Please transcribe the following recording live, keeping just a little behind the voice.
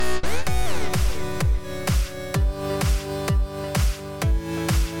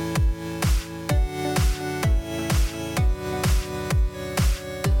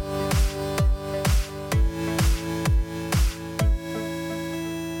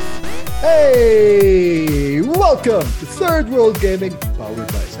Hey! Welcome to Third World Gaming, powered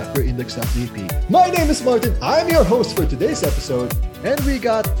by SoccerIndex.vp. My name is Martin. I'm your host for today's episode, and we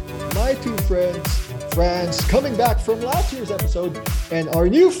got my two friends, Franz, coming back from last year's episode, and our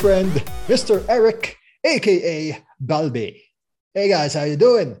new friend, Mr. Eric, aka Balbi. Hey guys, how you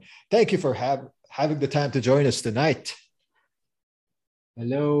doing? Thank you for having the time to join us tonight.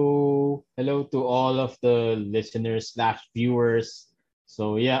 Hello to all of the listeners slash viewers.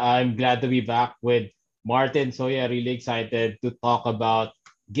 So yeah, I'm glad to be back with Martin. So yeah, really excited to talk about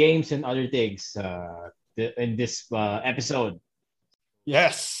games and other things in this episode.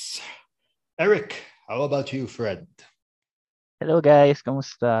 Yes. Eric, how about you, friend? Hello guys,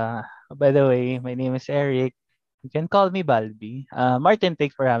 kamusta? By the way, my name is Eric. You can call me Balbi. Martin,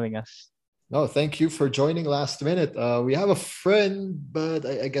 thanks for having us. No, thank you for joining last minute. We have a friend, but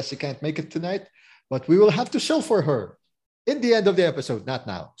I guess you can't make it tonight. But we will have to show for her in the end of the episode, not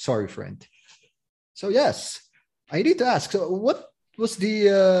now. Sorry, friend. So yes, I need to ask. So what was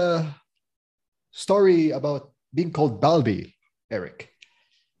the story about being called Balbi, Eric?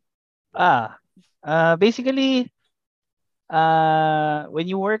 Basically, when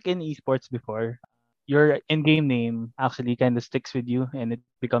you work in esports before, your in-game name actually kind of sticks with you, and it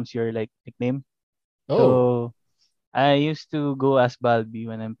becomes your like nickname. Oh, So I used to go as Balbi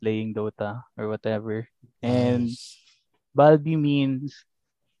when I'm playing Dota or whatever, and nice. Balbi means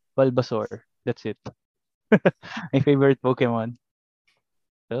Bulbasaur. That's it. My favorite Pokemon.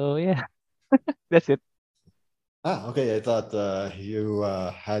 So yeah, that's it. Okay. I thought you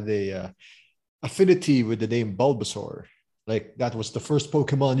had a affinity with the name Bulbasaur. Like that was the first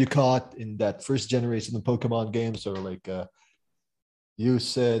Pokemon you caught in that first generation of Pokemon games, or like you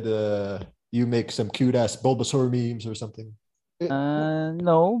said you make some cute ass Bulbasaur memes or something.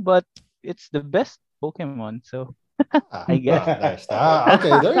 No, but it's the best Pokemon. So I guess Nice.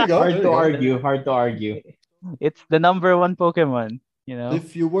 Okay, there you go. Hard There to you go. argue. Hard to argue. it's the number one Pokemon. You know.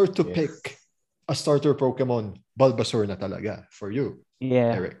 If you were to Yes. pick a starter Pokemon, Bulbasaur na talaga for you,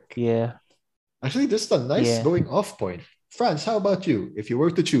 Yeah. Eric. Yeah. Actually, this is a nice Yeah. going off point. Franz, how about you? If you were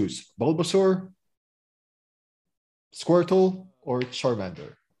to choose Bulbasaur, Squirtle, or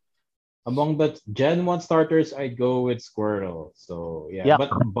Charmander? Among the Gen 1 starters, I'd go with Squirtle. So yeah, Yeah. but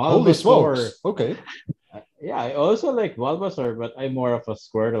Holy Bulbasaur. smokes. Okay. Yeah, I also like Bulbasaur, but I'm more of a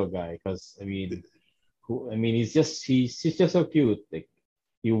Squirtle guy because he's just so cute. Like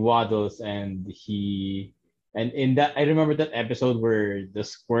he waddles and in that I remember that episode where the Oh,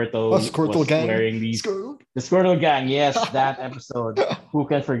 Squirtle Squirtle was gang. wearing these Squirtle. the Squirtle gang. Yes, that episode. Who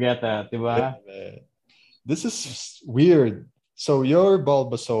can forget that, diba? This is weird. So you're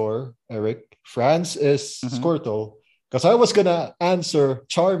Bulbasaur, Eric. Franz is Mm-hmm. Squirtle. Because I was gonna answer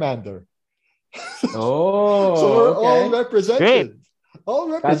Charmander. So we're Oh, all okay. represented.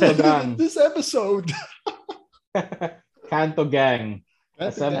 All represented in gang. this episode. Kanto gang.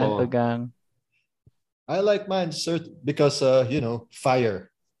 Kanto Assemble. Gang. I like mine because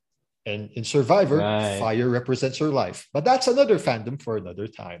fire. And in Survivor, Right. fire represents your life. But that's another fandom for another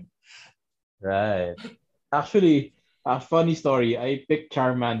time. Right. Actually, a funny story. I picked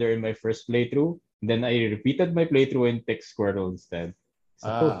Charmander in my first playthrough. Then I repeated my playthrough and picked Squirtle instead. So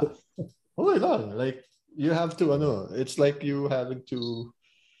Ah. Hold on. Like you have to, it's like you having to,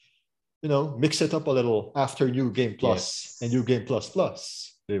 mix it up a little after New Game Plus yes. and New Game Plus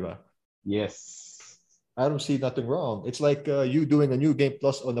Plus. Diba? Yes. I don't see nothing wrong. It's like you doing a New Game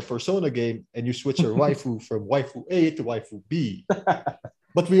Plus on a Persona game and you switch your waifu from waifu A to waifu B.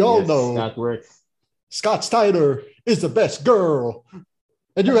 But we all Yes, know that works. Scott Steiner is the best girl.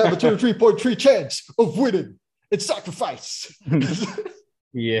 And you have a 23.3 chance of winning. It's sacrifice.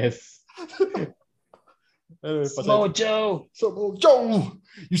 Yes. Anyway, Mojo. So, Joe,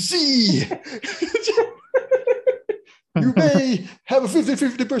 you see, you may have a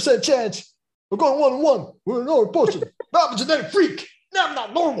 50% chance of going 1-1 with another person. But I'm a genetic freak. Now I'm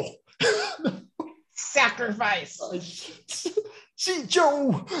not normal. Sacrifice. See,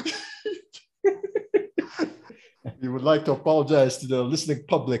 Joe. We would like to apologize to the listening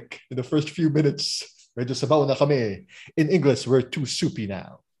public in the first few minutes. Medyo sabaw na kami. In English, we're too soupy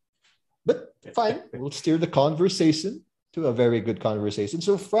now. But fine, we'll steer the conversation to a very good conversation.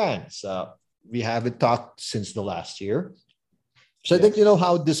 So, Franz, we haven't talked since the last year. So I think you know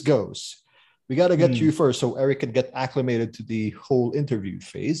how this goes. We got to get you first so Eric can get acclimated to the whole interview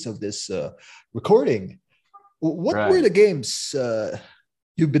phase of this recording. What were the games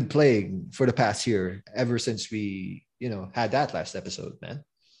you've been playing for the past year ever since we, had that last episode, man?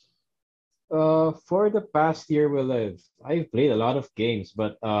 For the past year, I've played a lot of games,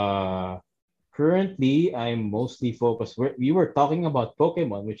 but Currently, I'm mostly focused. We were talking about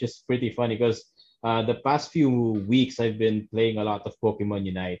Pokemon, which is pretty funny because the past few weeks I've been playing a lot of Pokemon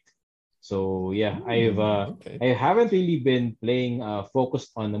Unite. So yeah, Okay. I haven't really been playing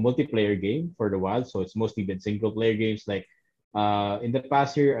focused on the multiplayer game for the while. So it's mostly been single player games. Like in the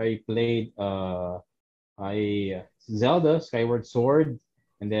past year, I played I Zelda Skyward Sword,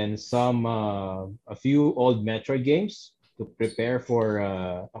 and then some a few old Metroid games to prepare for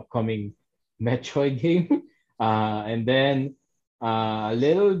upcoming Metroid game, and then a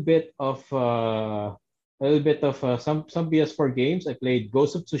little bit of some PS4 games. I played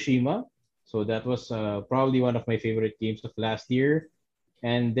Ghost of Tsushima, so that was probably one of my favorite games of last year.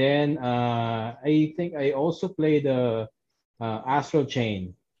 And then I think I also played Astral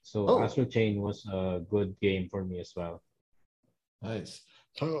Chain. So Oh, Astral Chain was a good game for me as well. nice.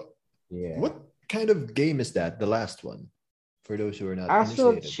 So, Yeah. what kind of game is that? The last one, for those who are not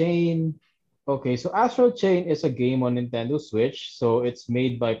Astral initiated. Chain. Okay, so Astral Chain is a game on Nintendo Switch. So it's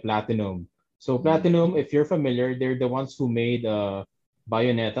made by Platinum. So Platinum, Mhm. if you're familiar, they're the ones who made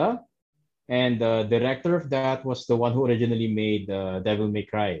Bayonetta, and the director of that was the one who originally made Devil May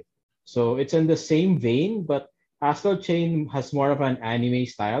Cry. So it's in the same vein, but Astral Chain has more of an anime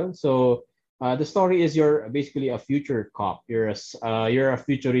style. So the story is you're basically a future cop. You're a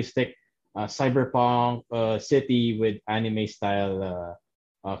futuristic cyberpunk city with anime style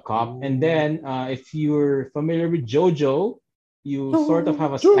cop. And Ooh. then if you're familiar with JoJo, you sort of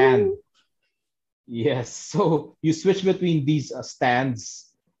have a stand. Jojo. Yes, so you switch between these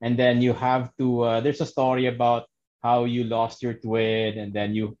stands, and then you have to. There's a story about how you lost your twin, and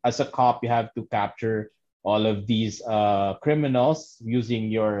then you, as a cop, you have to capture all of these criminals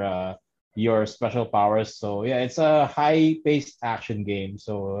using your special powers. So yeah, it's a high-paced action game.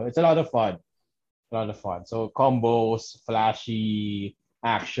 So it's a lot of fun. A lot of fun. So combos, flashy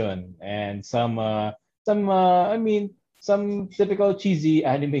action, and I mean, some typical cheesy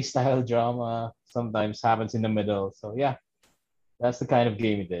anime style drama sometimes happens in the middle. So yeah, that's the kind of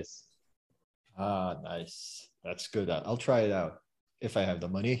game it is. Ah, nice. That's good. I'll try it out if I have the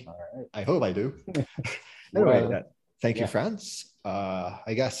money. All right. I hope I do. Anyway, Well, thank you, yeah. Franz.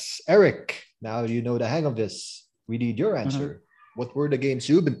 I guess, Eric, now you know the hang of this. We need your Mhm. answer. What were the games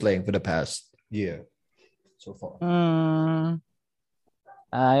you've been playing for the past year so far? Mm,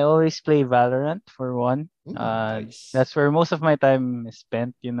 I always play Valorant for one. Nice. That's where most of my time is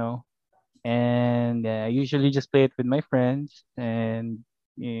spent, And I usually just play it with my friends. And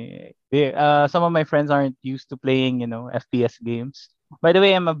some of my friends aren't used to playing, FPS games. By the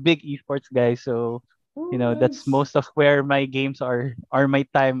way, I'm a big esports guy, so Oh, that's nice. most of where my games are my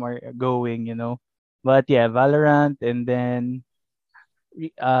time are going. But yeah, Valorant, and then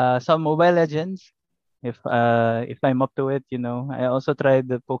some Mobile Legends if I'm up to it. I also tried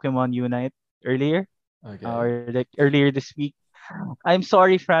the Pokemon Unite earlier, Okay. or like earlier this week. I'm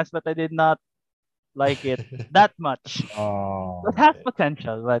sorry, France, but I did not like it that much. It Oh, has Okay.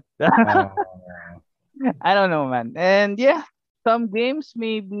 potential, but oh, I don't know, man. And yeah, some games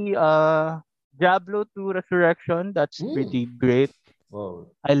maybe Diablo 2 Resurrection. That's Mm. pretty great.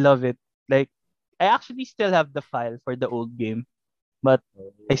 Whoa. I love it. Like I actually still have the file for the old game, but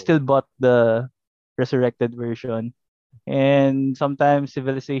I still oh. bought the resurrected version. And sometimes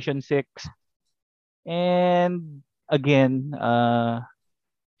Civilization 6. And again,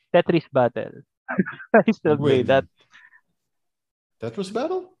 Tetris Battle. I still play that. Wait, Tetris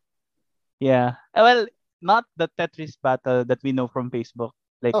Battle? Yeah. Well, not the Tetris Battle that we know from Facebook.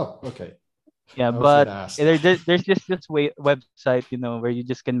 Like, Oh, okay. yeah, I was gonna but ask. there's just this website, where you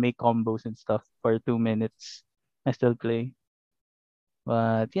just can make combos and stuff for 2 minutes. I still play.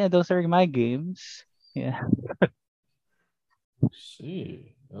 But yeah, those are my games. Yeah.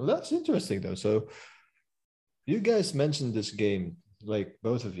 See. Well, that's interesting though. So you guys mentioned this game, like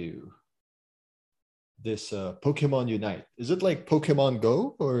both of you, this Pokemon Unite. Is it like Pokemon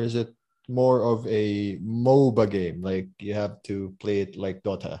Go or is it more of a MOBA game? Like you have to play it like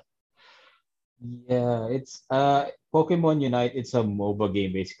Dota. Yeah, it's Pokemon Unite. It's a MOBA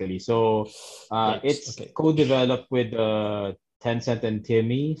game basically. So Yikes. it's Okay. co-developed with Tencent and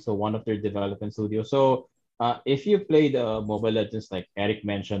Timmy, so one of their development studios. So if you played Mobile Legends like Eric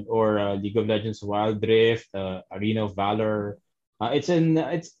mentioned, or League of Legends Wild Rift, Arena of Valor, it's in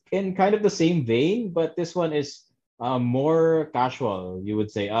kind of the same vein, but this one is more casual, you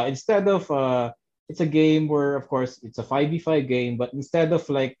would say. Instead of it's a game where, of course, it's a 5v5 game, but instead of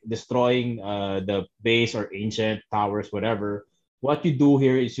like destroying the base or ancient towers, whatever, what you do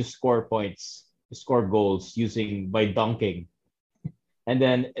here is you score points, you score goals using by dunking. And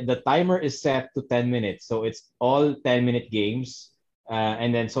then the timer is set to 10 minutes. So it's all 10-minute games.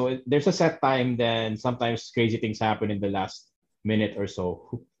 And then there's a set time. Then sometimes crazy things happen in the last minute or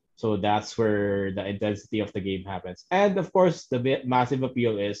so. So that's where the intensity of the game happens. And of course, the massive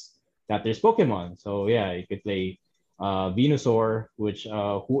appeal is that there's Pokemon. So yeah, you could play Venusaur, which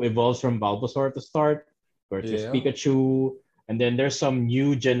who evolves from Bulbasaur to start. Of course, there's Yeah. Pikachu, and then there's some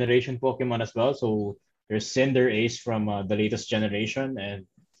new generation Pokemon as well. So there's Cinderace from the latest generation, and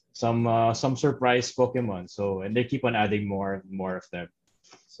some surprise Pokemon. So and they keep on adding more and more of them.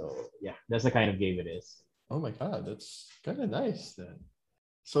 So yeah, that's the kind of game it is. Oh my God, that's kind of nice then.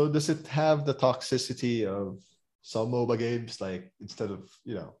 So does it have the toxicity of some MOBA games? Like instead of,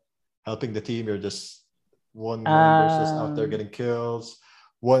 helping the team, you're just one versus out there Um, getting kills.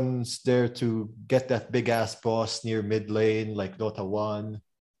 One's there to get that big ass boss near mid lane, like Dota 1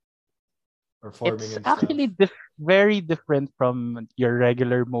 or farming it's and actually stuff. very different from your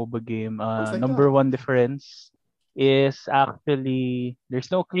regular MOBA game. Oh thank Number God. one difference is actually there's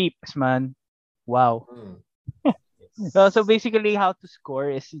no creeps, man. Wow. Hmm. So It's, basically, how to score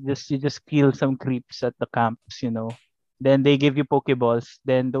is you just kill some creeps at the camps. Then they give you Pokeballs.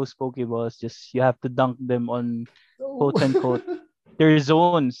 Then those Pokeballs just you have to dunk them on Oh. quote unquote their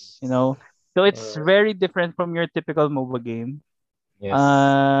zones. So it's Alright. very different from your typical MOBA game. yes.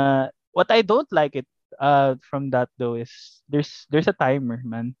 What I don't like it from that though is there's a timer,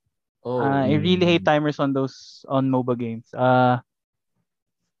 man. Oh. I really hate Mm, timers on those on MOBA games.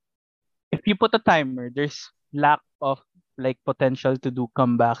 If you put a timer, there's lack of like potential to do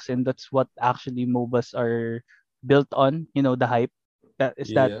comebacks, and that's what actually MOBAs are built on. The hype that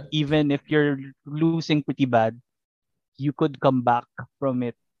Yeah. even if you're losing pretty bad, you could come back from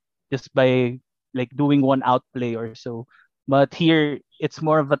it just by like doing one outplay or so. But here it's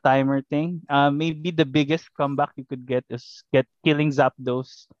more of a timer thing. Maybe the biggest comeback you could get is get killing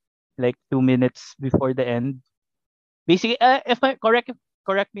Zapdos like 2 minutes before the end. Basically, if I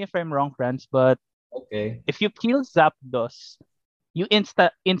correct me if I'm wrong, Franz, but okay. if you kill Zapdos, you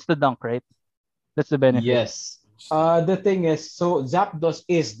insta dunk, right? That's the benefit. Yes. The thing is, so Zapdos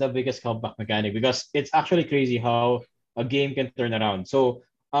is the biggest comeback mechanic because it's actually crazy how a game can turn around. So,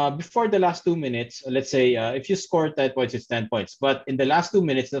 before the last 2 minutes, let's say if you score 10 points, it's 10 points. But in the last 2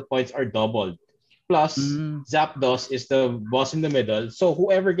 minutes, the points are doubled. Plus, Mm, Zapdos is the boss in the middle. So,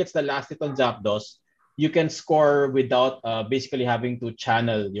 whoever gets the last hit on Zapdos, you can score without basically having to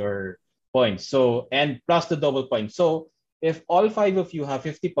channel your points. So, and plus the double points. So, if all five of you have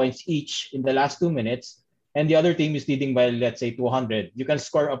 50 points each in the last 2 minutes, and the other team is leading by let's say 200, you can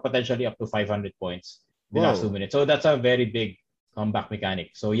score up potentially up to 500 points in the last two Whoa. minutes. So that's a very big comeback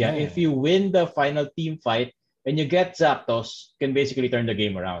mechanic. So yeah, if Yeah. you win the final team fight and you get Zapdos, you can basically turn the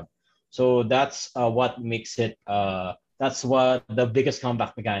game around. So that's what makes it. That's what the biggest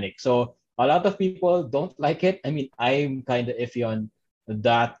comeback mechanic. So a lot of people don't like it. I mean, I'm kind of iffy on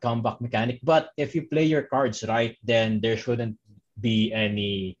that comeback mechanic. But if you play your cards right, then there shouldn't be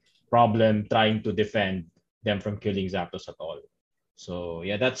any problem trying to defend them from killing Zapdos at all. So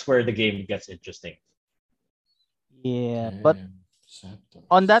yeah, that's where the game gets interesting. yeah, but Okay.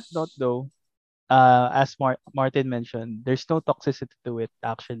 on that Zapdos. note, though, as Martin mentioned, there's no toxicity to it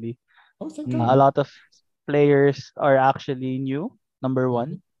actually. Oh, thank A Mm, God. lot of players are actually new. Number Mhm.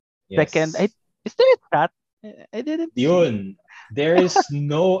 one. Second, yes. is there a chat? I didn't see. Yun. There is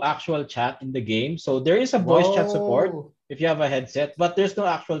no actual chat in the game. So there is a voice chat support Whoa. if you have a headset, but there's no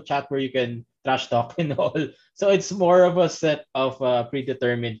actual chat where you can trash talk and all. So it's more of a set of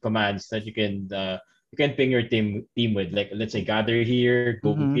predetermined commands that you can ping your team with. Like let's say gather here,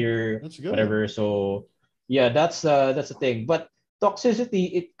 go Mm-hmm. here, That's whatever. good. So yeah, that's the thing. But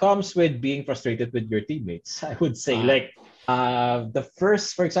toxicity it comes with being frustrated with your teammates. I would say Ah. like the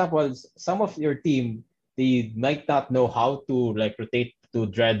first, for example, some of your team they might not know how to like rotate to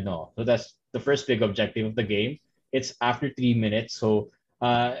Dreadnought. So that's the first big objective of the game. It's after 3 minutes. So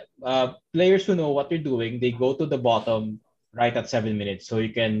players who know what they're doing, they go to the bottom right at 7 minutes. So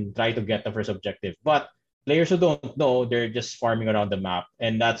you can try to get the first objective. But players who don't know, they're just farming around the map.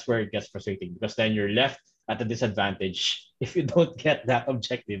 And that's where it gets frustrating because then you're left at a disadvantage if you don't get that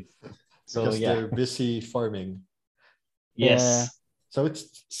objective. So Because yeah. they're busy farming. Yeah. Yes.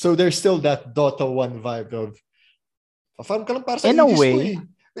 So there's still that Dota 1 vibe of farm ka lang para sa In a Aegis ko way, eh.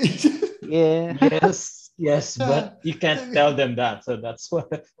 yeah. Yes, yes, but you can't tell them that. So that's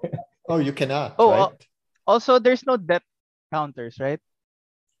what. Oh, you cannot, Oh, right? also there's no depth counters, right?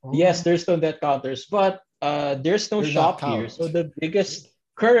 Yes, Oh, there's no death counters, but there's no they're not shop here. So count. the biggest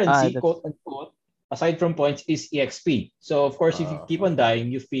currency, That's quote unquote, aside from points, is EXP. So of course, if you keep on Okay.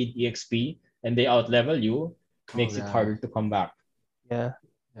 dying, you feed EXP, and they outlevel you, Oh makes it yeah. harder to come back. yeah.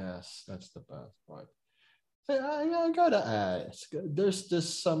 Yes, that's the best part. I gotta ask. There's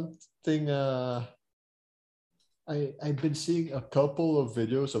just something. I've been seeing a couple of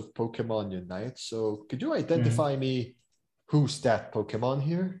videos of Pokemon Unite. So could you Mhm. identify me who's that Pokemon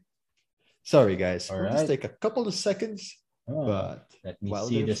here? Sorry, guys. All We'll just right. take a couple of seconds. Oh, But let me while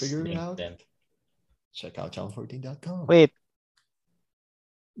see they're this figuring link out, then. check out channel14.com. Wait,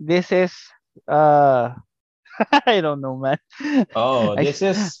 this is uh I don't know, man. Oh, I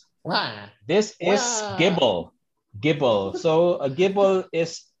Wah! this is Wah! Gibble. Gibble. So Gibble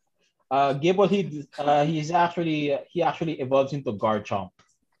is Gibble. He actually evolves into Garchomp.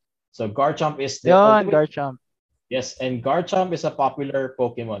 So Garchomp is the Yon, ultimate. Garchomp. Yes, and Garchomp is a popular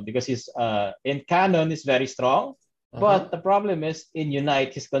Pokemon because he's in canon is very strong, Uh-huh. but the problem is in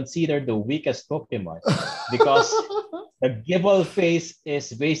Unite he's considered the weakest Pokemon because the Gible face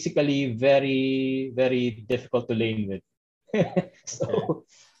is basically very difficult to lane with. Okay. So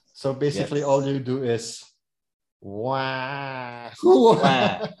So basically, all yes, you do is wow.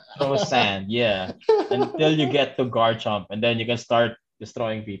 wah, throw sand, yeah, until you get to Garchomp, and then you can start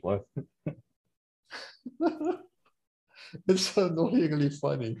destroying people. It's annoyingly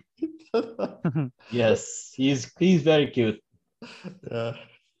funny. Yes, he's very cute. Yeah.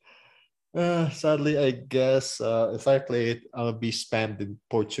 Sadly, I guess if I play it, I'll be spammed in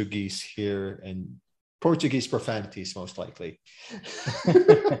Portuguese here and Portuguese profanities most likely.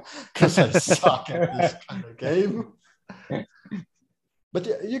 Because I suck at this kind of game. But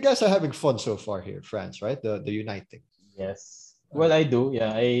you guys are having fun so far here, France, right? The uniting. Yes. Well, Uh, I do.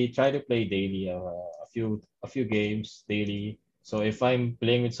 Yeah, I try to play daily, a few games daily. So if I'm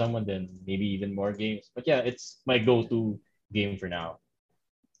playing with someone, then maybe even more games. But yeah, it's my go-to game for now.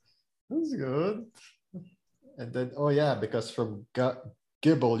 that's good. And then, oh yeah, because from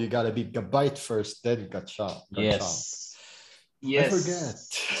Gibble, you gotta be Gabite first, then Garchomp. Yes. I forget.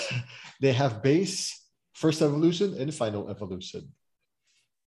 Yes. They have base, first evolution, and final evolution.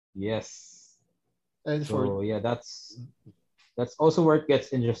 Yes. And for So yeah, that's also where it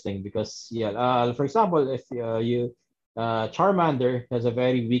gets interesting because yeah, for example, if you Charmander has a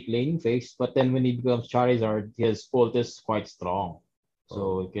very weak laning phase, but then when he becomes Charizard, his ult is quite strong,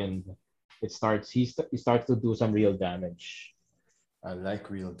 so oh, he starts to do some real damage. I like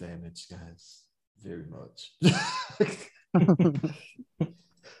real damage, guys, very much.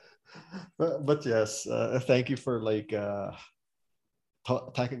 But yes, thank you for like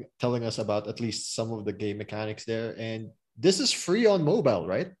telling us about at least some of the game mechanics there. And this is free on mobile,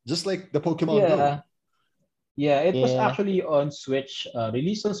 right? Just like the Pokemon Go. Yeah, yeah, it was Yeah. actually on Switch,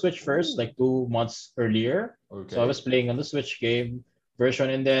 released on Switch first, Oh, like 2 months earlier. So I was okay. playing on the Switch game version,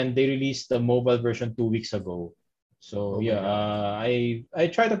 and then they released the mobile version 2 weeks ago. So Oh my yeah, god. I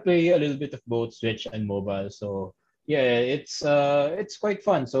try to play a little bit of both Switch and mobile. So yeah, it's quite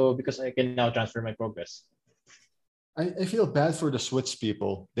fun. So because I can now transfer my progress. I feel bad for the Switch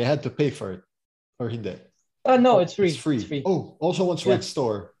people. They had to pay for it. Or hindi. No, Oh, it's it's free. It's free. free. Oh, also on Yeah, Switch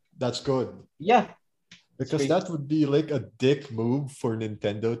Store. That's good. yeah, it's Because free. that would be like a dick move for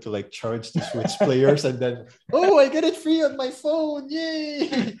Nintendo to like charge the Switch players and then, oh, I get it free on my phone.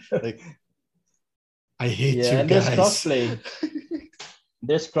 Yay. Like, I hate Yeah, you and there's guys. crossplay.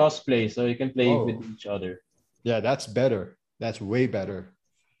 There's crossplay, so you can play with Oh, each other. yeah, that's better. That's way better.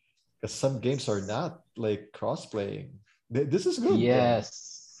 Because some games are not like cross playing. This is good then.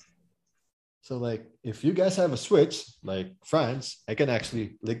 Yes. So, like, if you guys have a Switch, like France, I can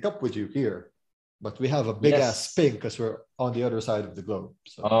actually link up with you here. But we have a big ass Yes. ping because we're on the other side of the globe.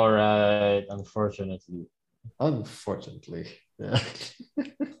 So, All right. Unfortunately. unfortunately, yeah.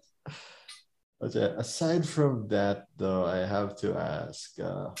 But yeah, aside from that, though, I have to ask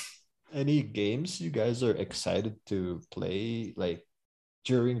any games you guys are excited to play like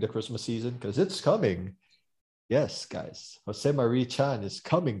during the Christmas season? Because it's coming. Yes, guys, Jose Marie Chan is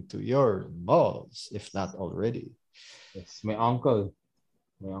coming to your malls, if not already. Yes. My uncle.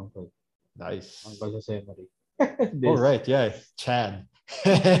 My uncle. Nice. Uncle Jose Marie. All This. right, yeah, Chan.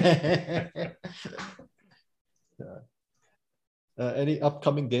 Yeah. Any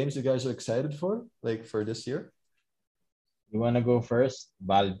upcoming games you guys are excited for, like for this year? You wanna go first?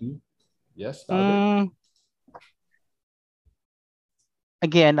 Balbi? Yes, Albert. Mm,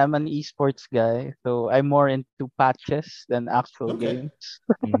 again, I'm an esports guy, so I'm more into patches than actual Okay, games.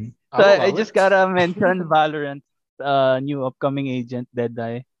 Mm-hmm. So I'll I allow just it. gotta mention Valorant, new upcoming agent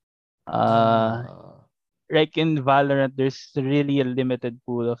Deadeye. Uh, Ah, like in Valorant, there's really a limited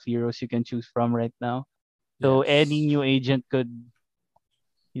pool of heroes you can choose from right now. So any yes. new agent could,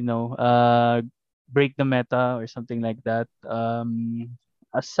 you know, break the meta or something like that.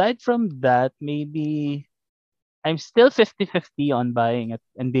 Aside from that, maybe I'm still 50-50 on buying at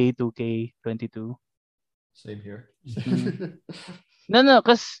NBA 2K22. Same here. Mhm. No,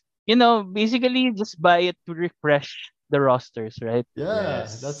 because basically you just buy it to refresh the rosters, right? Yeah,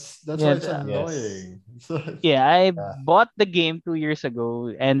 Yes. that's why Yeah, it's Yes. annoying. So, yeah. I yeah. bought the game 2 years ago,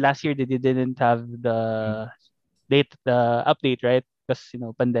 and last year they didn't have Mm. the update, right? Because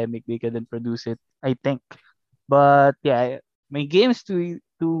pandemic, they couldn't produce it, I think. But yeah, my games two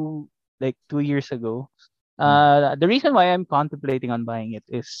like 2 years ago. Mm. The reason why I'm contemplating on buying it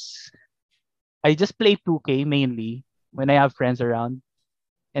is I just play 2K mainly when I have friends around,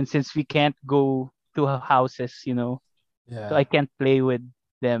 and since we can't go to houses, so I Yeah. can't play with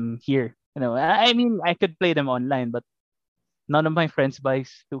them here. I mean, I could play them online, but none of my friends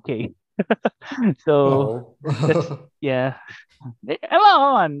buys 2K. So Oh. that's yeah. Come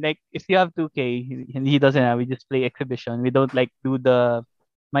on, like if you have 2K and he doesn't have, we just play exhibition. We don't like do the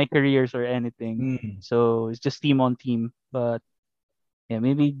my careers or anything. Mm. So it's just team on team. But yeah,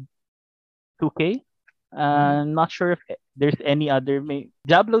 maybe 2K. Mm. I'm not sure if there's any other.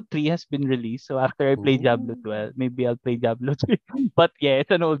 Diablo 3 has been released, so after I play Diablo Ooh. 12, maybe I'll play Diablo 3. But yeah,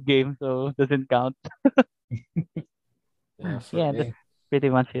 it's an old game, so doesn't count. Yeah, for Yeah, that's me. pretty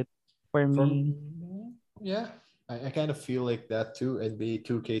much it for From me. yeah, I kind of feel like that too, NBA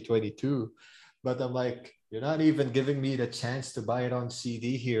 2K22. But I'm like, you're not even giving me the chance to buy it on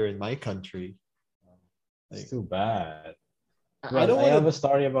CD here in my country. It's Like, too bad. I Well, don't I want have a to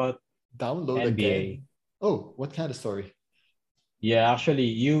story about download NBA. again. Oh, what kind of story? Yeah,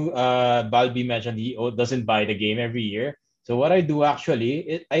 actually, Balbi mentioned he doesn't buy the game every year. So what I do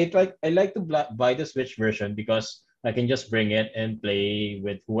actually, I like to buy the Switch version because I can just bring it and play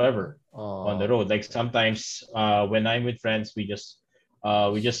with whoever on the Oh, road. Like sometimes, when I'm with friends, we just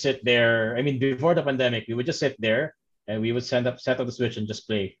sit there. I mean, before the pandemic, we would just sit there and we would set up the Switch and just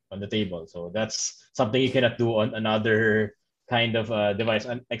play on the table. So that's something you cannot do on another kind of device,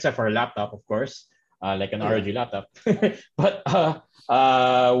 except for a laptop, of course, like an oh yeah. ROG laptop. But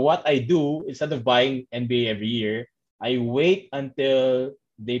what I do instead of buying NBA every year, I wait until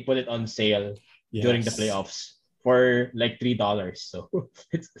they put it on sale during the Yes. playoffs for like $3. So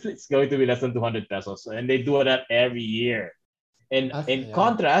it's going to be less than 200 pesos, and they do that every year. And in Yeah.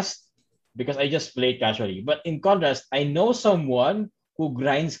 contrast, because I just play casually, but in contrast, I know someone who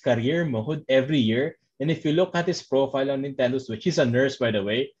grinds career mode every year. And if you look at his profile on Nintendo Switch, he's a nurse, by the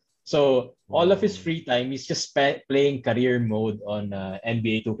way. So all of his Oh. free time, he's just playing career mode on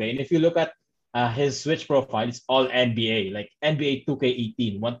NBA 2K. And if you look at his Switch profile, it's all NBA, like NBA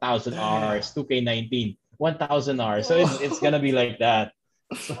 2K18, 1000 Damn. hours, 2K19, 1000 hours. So it's gonna Oh. be like that.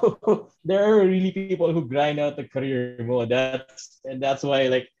 So there are really people who grind out the career mode. And that's why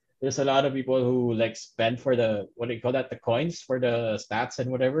like there's a lot of people who like spend for the what do you call that, the coins for the stats and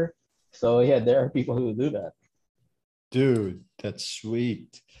whatever. So yeah, there are people who do that. Dude, that's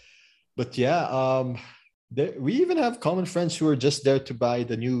sweet. But yeah, we even have common friends who are just there to buy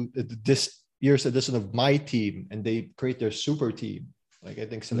this year's edition of my team, and they create their super team. Like I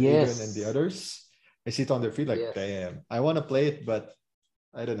think Adrian and the Yes. others. I see it on their feed like, Yes. damn, I want to play it, but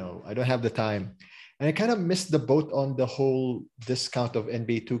I don't know. I don't have the time. And I kind of missed the boat on the whole discount of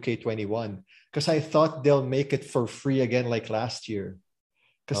NBA 2K21 because I thought they'll make it for free again like last year.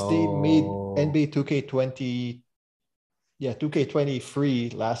 Because they made Oh. NBA 2K20, yeah, 2K20 free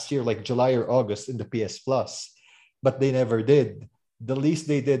last year, like July or August in the PS Plus, but they never did. The least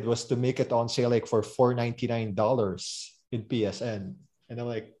they did was to make it on sale like for $499 in PSN. And I'm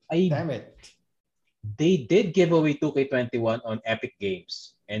like, I damn it. They did give away 2K21 on Epic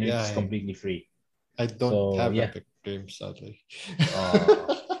Games, and Yeah, it's completely free. I don't So have yeah. Epic Games, sadly.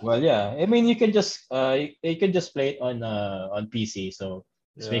 Well, yeah. I mean, you can just play it on PC. So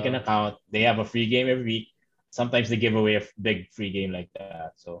just make an Yeah. account. They have a free game every week. Sometimes they give away a big free game like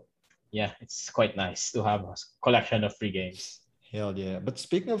that. So yeah, it's quite nice to have a collection of free games. Hell yeah. But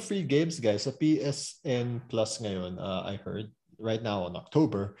speaking of free games, guys, sa PSN Plus ngayon, I heard right now in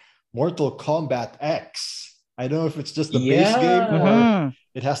October, Mortal Kombat X. I don't know if it's just the base game Yeah. or Mm-hmm.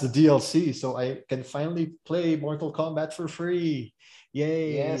 it has the DLC, so I can finally play Mortal Kombat for free.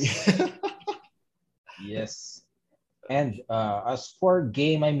 Yay. Yes. Yes. And as for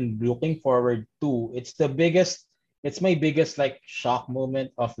game I'm looking forward to, it's my biggest like shock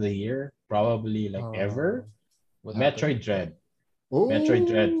moment of the year, probably like uh, ever. what happened? Metroid Dread. Metroid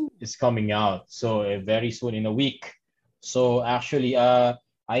Dread Oh, is coming out so very soon in a week. So actually,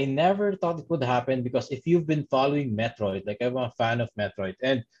 I never thought it would happen because if you've been following Metroid, like I'm a fan of Metroid,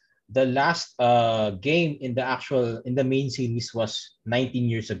 and the last game in the main series was 19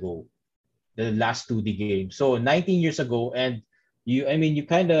 years ago, the last 2D game. So 19 years ago, and I mean, you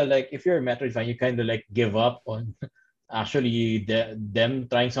kind of like, if you're a Metroid fan, you kind of like give up on actually them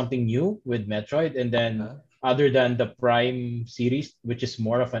trying something new with Metroid, and then Uh, other than the Prime series, which is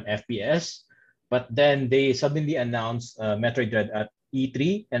more of an FPS, but then they suddenly announced Metroid Dread at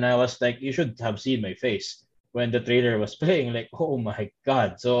E3, and I was like, you should have seen my face when the trailer was playing. Like, oh my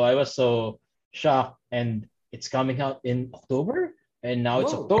god! So I was so shocked, and it's coming out in October, and now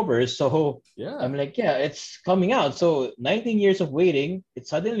it's Whoa. October, so I'm Yeah. like, yeah, it's coming out. So 19 years of waiting, it's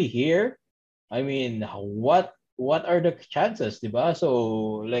suddenly here. I mean, what are the chances, diba?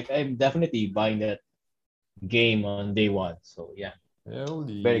 So like I'm definitely buying that game on day one. So yeah, Hell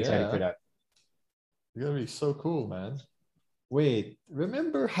very excited for yeah. that. It's gonna be so cool, man. Wait,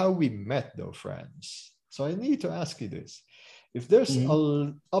 remember how we met though, friends? So I need to ask you this. If there's Mhm.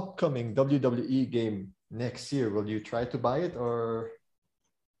 a upcoming WWE game next year, will you try to buy it or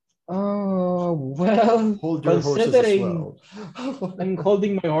Oh, well, hold your horses as considering well? I'm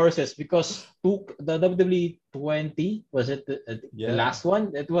holding my horses because the WWE 20, was it the Yeah. last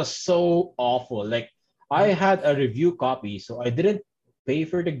one? It was so awful. Like I had a review copy, so I didn't pay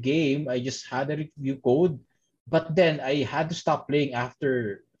for the game. I just had a review code, but then I had to stop playing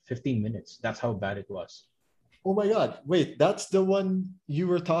after 15 minutes. That's how bad it was. Oh my God. Wait, that's the one you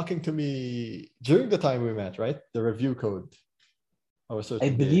were talking to me during the time we met, right? The review code of a I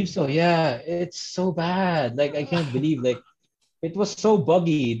certain believe game. so. Yeah, it's so bad. Like I can't believe it was so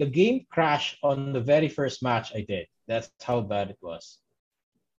buggy. The game crashed on the very first match I did. That's how bad it was.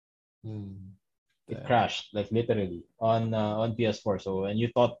 Hmm. It Damn. crashed like literally on PS4. So and you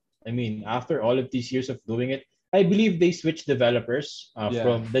thought, I mean, after all of these years of doing it, I believe they switched developers Yeah.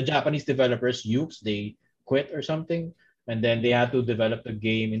 from the Japanese developers Ukes. They quit or something, and then they Yeah. had to develop the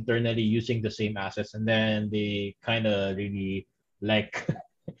game internally using the same assets, and then they kind of really like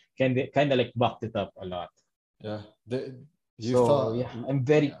kind of like bucked it up a lot. Yeah. You So thought, yeah, I'm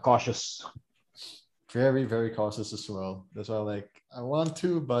very yeah, cautious. very, very cautious as well. That's why, like, I want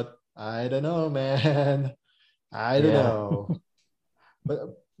to, but I don't know, man. I don't Yeah. know.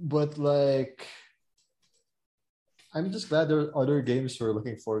 But like, I'm just glad there are other games we're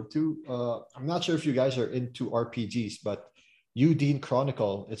looking forward to. I'm not sure if you guys are into RPGs, but Udine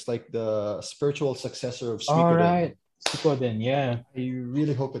Chronicle, it's like the spiritual successor of All Suikoden. right. Suikoden, yeah. I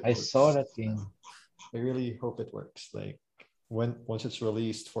really hope it I saw works. that game. I really hope it works. Like once it's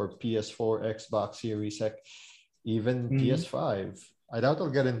released for PS4, Xbox Series X, even Mhm. PS5. I doubt I'll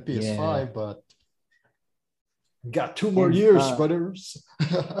get in Yeah. PS5, but got 2 more And years, brothers.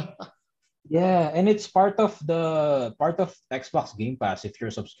 yeah, and it's part of Xbox Game Pass if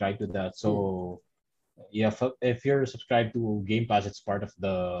you're subscribed to that. Ooh, So yeah, if you're subscribed to Game Pass, it's part of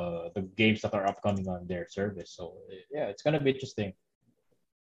the games that are upcoming on their service. So yeah, it's gonna be interesting.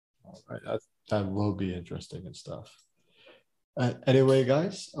 all right, that will be interesting and stuff. Anyway,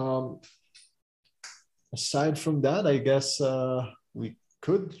 guys, aside from that, I guess we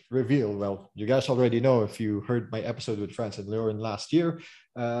could reveal. Well, you guys already know if you heard my episode with Franz and Lauren last year.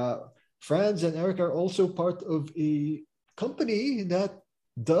 Uh, Franz and Eric are also part of a company that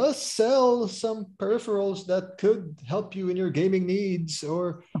does sell some peripherals that could help you in your gaming needs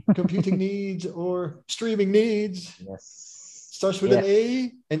or computing needs or streaming needs. Yes. Starts with an Yes.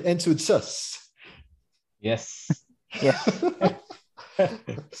 A and ends with sus. Yes. Yes.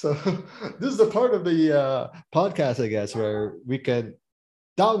 So this is the part of the podcast, I guess, where we can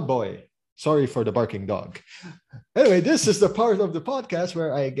down boy. Sorry for the barking dog. Anyway, this is the part of the podcast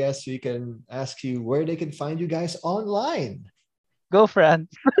where I guess we can ask you where they can find you guys online. Go, Fran.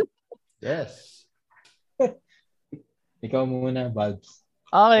 Yes. Ikaw muna, Balbs.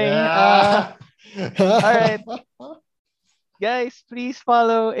 Okay. Yeah. All right. Guys, please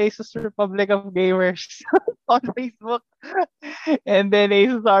follow Asus Republic of Gamers on Facebook. And then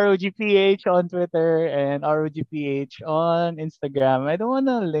Asus ROGPH on Twitter and ROGPH on Instagram. I don't want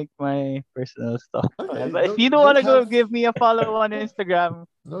to link my personal stuff. Okay, But if you don't want don't to go have give me a follow on Instagram,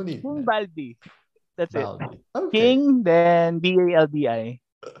 no need, King man. Baldi. That's it. Baldi. Okay. King, then BALBI.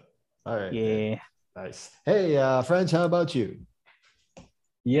 All right then. Yeah. Nice. Hey, friends, how about you?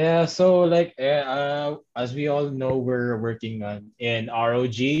 Yeah, so like as we all know, we're working on in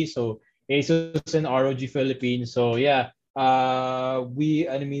ROG, so ASUS and ROG Philippines. So yeah, we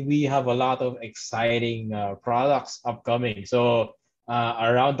have a lot of exciting products upcoming. So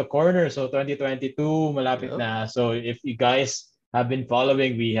around the corner, so 2022 malapit Yep. na. So if you guys have been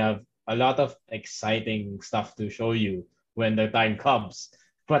following, we have a lot of exciting stuff to show you when the time comes.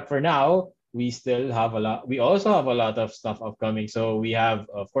 But for now, we also have a lot of stuff upcoming. So we have,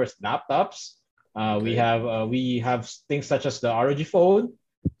 of course, laptops. Okay. We have things such as the ROG phone.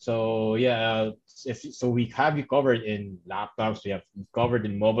 So yeah, if so we have you covered in laptops, we have you covered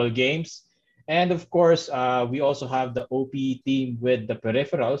in mobile games, And of course, we also have the OP team with the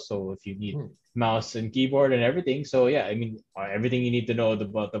peripherals. So if you need mouse and keyboard and everything, so yeah, I mean everything you need to know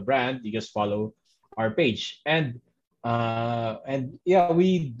about the brand, you just follow our page. And yeah,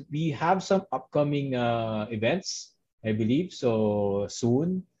 we have some upcoming events, I believe. So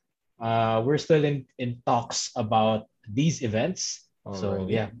soon, we're still in talks about these events. So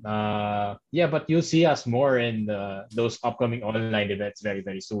Alrighty. yeah, but you'll see us more in those upcoming online events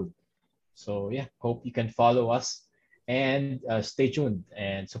very soon. So yeah, hope you can follow us and stay tuned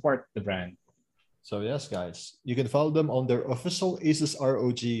and support the brand. So yes, guys, you can follow them on their official Asus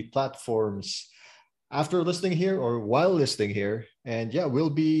ROG platforms after listening here or while listening here. And yeah,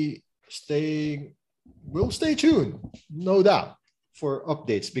 we'll stay tuned, no doubt, for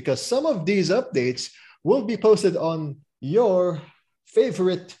updates because some of these updates will be posted on your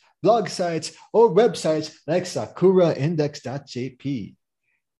favorite blog sites or websites like sakuraindex.jp.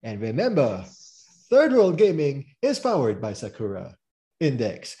 And remember, Third World Gaming is powered by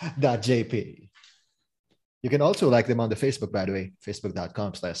sakuraindex.jp. You can also like them on the Facebook, by the way,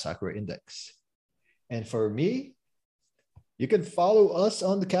 facebook.com/sakuraindex. And for me, you can follow us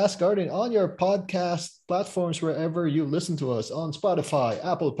on the Cast Garden on your podcast platforms wherever you listen to us on Spotify,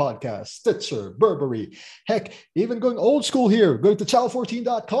 Apple Podcasts, Stitcher, Burberry. Heck, even going old school here, going to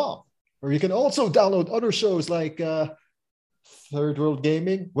channel14.com. Or you can also download other shows like Third World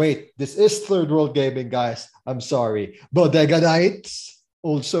Gaming. Wait, this is Third World Gaming, guys. I'm sorry. Bodega Nights,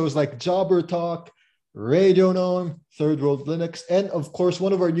 old shows like Jobber Talk, Radio Gnome, Third World Linux, and of course,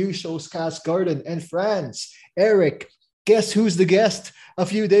 one of our new shows, Cast Garden and Friends. Eric, guess who's the guest a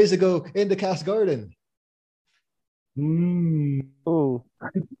few days ago in the Cast Garden? Oh,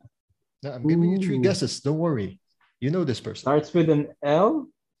 No, I'm giving you 3 Ooh. guesses. Don't worry. You know this person. Starts with an L,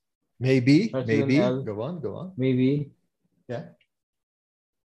 Maybe. Starts with an L. Go on. maybe. Yeah.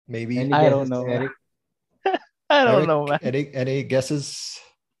 Maybe. Any I don't guesses, know. Eric? I don't Eric, know, man. any guesses?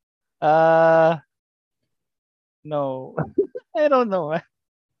 No. I don't know, man.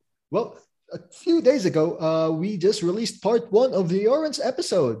 Well, a few days ago, we just released part 1 of the Orange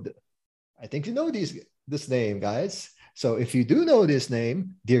episode. I think you know this name, guys. So if you do know this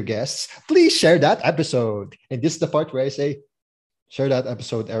name, dear guests, please share that episode. And this is the part where I say, share that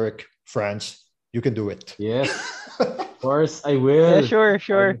episode, Eric, France. You can do it. Yes, of course I will. Yeah,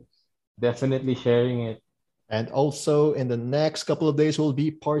 sure. I'm definitely sharing it. And also in the next couple of days will be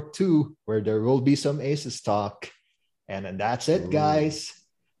part 2, where there will be some Aces talk. And then that's it, guys.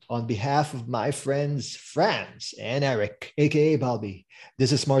 On behalf of my friends, Franz and Eric, aka Balbi,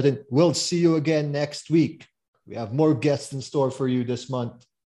 this is Martin. We'll see you again next week. We have more guests in store for you this month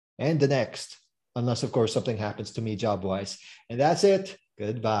and the next, unless, of course, something happens to me job-wise. And that's it.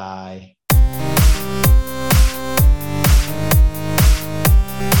 Goodbye.